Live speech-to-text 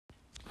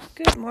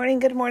Good morning,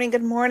 good morning,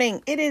 good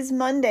morning. It is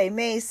Monday,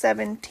 May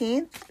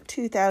 17th,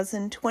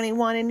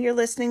 2021, and you're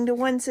listening to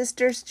One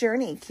Sister's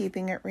Journey,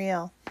 Keeping It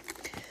Real.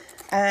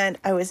 And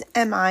I was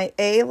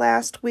MIA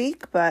last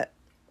week, but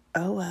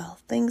oh well,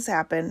 things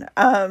happen.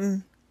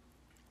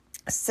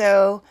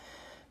 So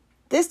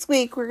this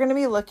week we're going to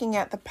be looking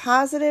at the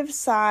positive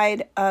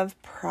side of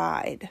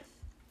pride.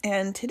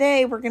 And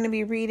today we're going to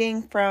be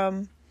reading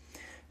from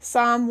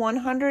Psalm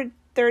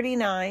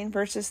 139,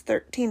 verses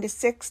 13 to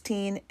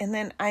 16, and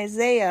then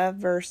Isaiah,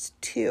 verse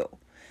 2.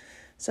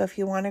 So if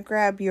you want to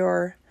grab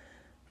your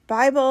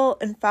Bible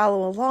and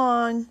follow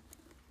along,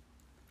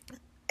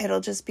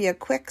 it'll just be a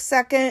quick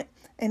second.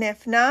 And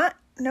if not,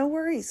 no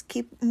worries.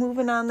 Keep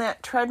moving on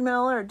that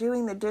treadmill or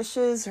doing the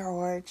dishes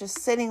or just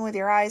sitting with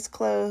your eyes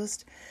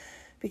closed,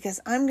 because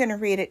I'm going to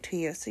read it to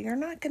you, so you're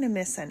not going to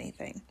miss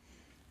anything.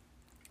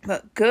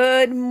 But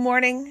good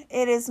morning.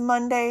 It is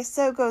Monday.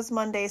 So goes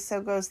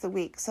the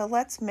week. So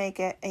let's make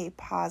it a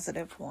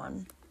positive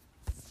one.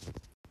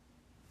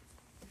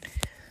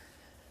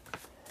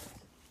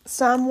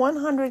 Psalm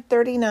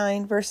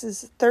 139,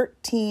 verses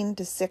 13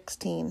 to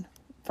 16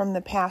 from the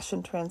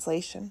Passion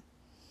Translation.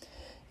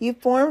 You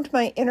formed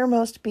my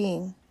innermost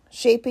being,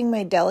 shaping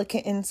my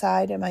delicate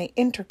inside and my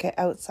intricate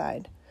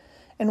outside,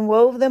 and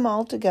wove them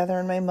all together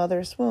in my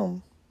mother's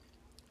womb.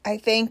 I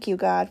thank you,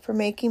 God, for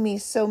making me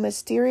so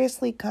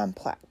mysteriously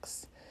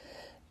complex.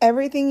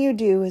 Everything you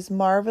do is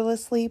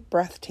marvelously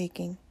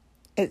breathtaking.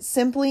 It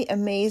simply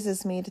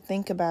amazes me to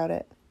think about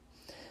it.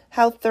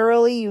 How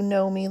thoroughly you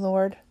know me,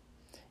 Lord.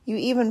 You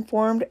even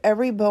formed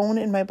every bone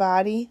in my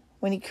body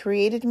when you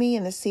created me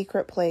in the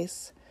secret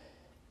place.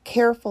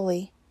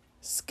 Carefully,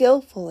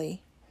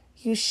 skillfully,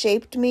 you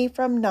shaped me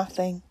from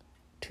nothing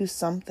to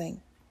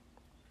something.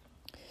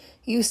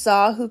 You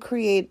saw who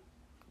created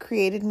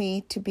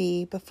me to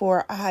be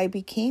before I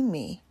became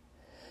me,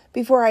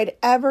 before I'd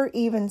ever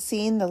even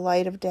seen the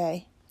light of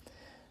day.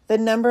 The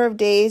number of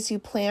days you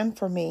planned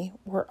for me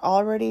were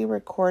already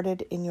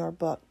recorded in your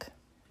book.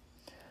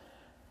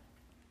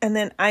 And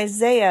then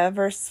Isaiah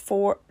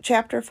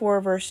chapter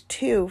 4, verse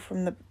 2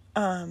 from the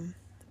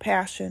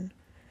Passion.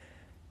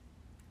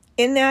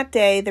 In that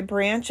day, the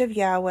branch of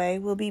Yahweh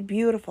will be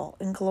beautiful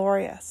and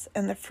glorious,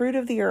 and the fruit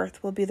of the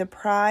earth will be the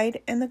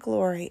pride and the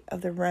glory of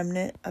the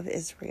remnant of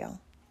Israel.